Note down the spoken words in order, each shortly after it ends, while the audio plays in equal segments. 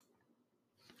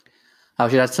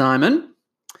How's your dad, Simon?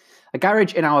 A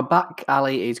garage in our back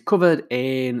alley is covered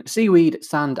in seaweed,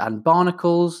 sand, and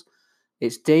barnacles.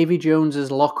 It's Davy Jones's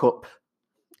lockup.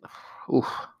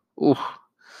 Oof, oof.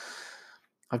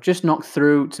 I've just knocked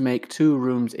through to make 2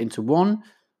 rooms into 1.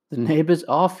 The neighbours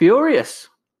are furious.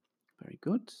 Very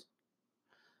good.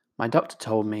 My doctor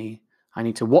told me I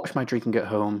need to watch my drinking at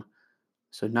home,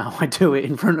 so now I do it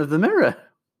in front of the mirror.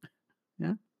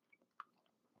 Yeah.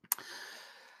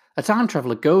 A time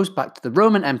traveller goes back to the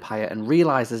Roman Empire and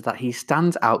realises that he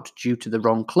stands out due to the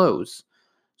wrong clothes.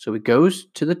 So he goes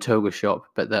to the toga shop,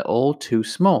 but they're all too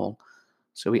small.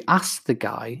 So he asks the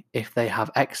guy if they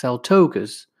have XL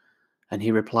togas, and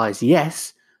he replies,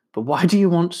 yes, but why do you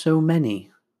want so many?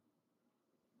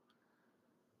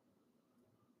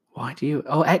 Why do you...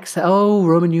 Oh, XL... Oh,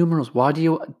 Roman numerals. Why do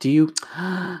you...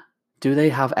 Do they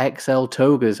have XL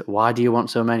togas? Why do you want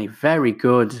so many? Very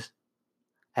good.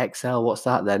 XL, what's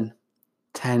that then?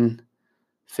 10,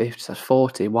 50, that's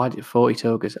 40. Why do 40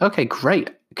 togas? Okay, great.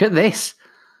 Look at this.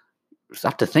 Just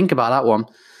have to think about that one.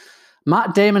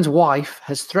 Matt Damon's wife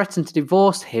has threatened to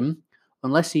divorce him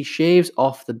unless he shaves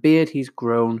off the beard he's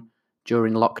grown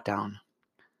during lockdown.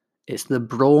 It's the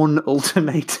Braun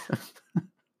ultimatum.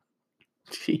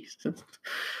 Jesus.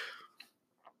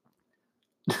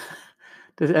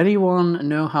 Does anyone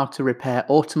know how to repair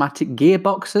automatic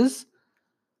gearboxes?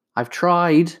 I've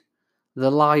tried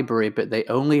the library, but they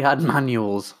only had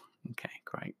manuals. Okay,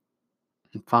 great.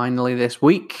 And finally this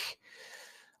week,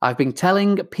 I've been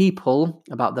telling people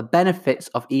about the benefits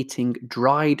of eating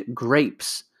dried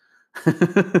grapes.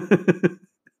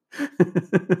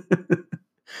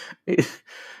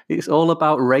 It's all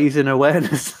about raising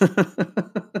awareness.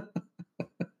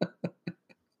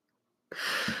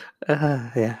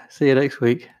 Yeah, see you next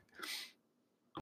week.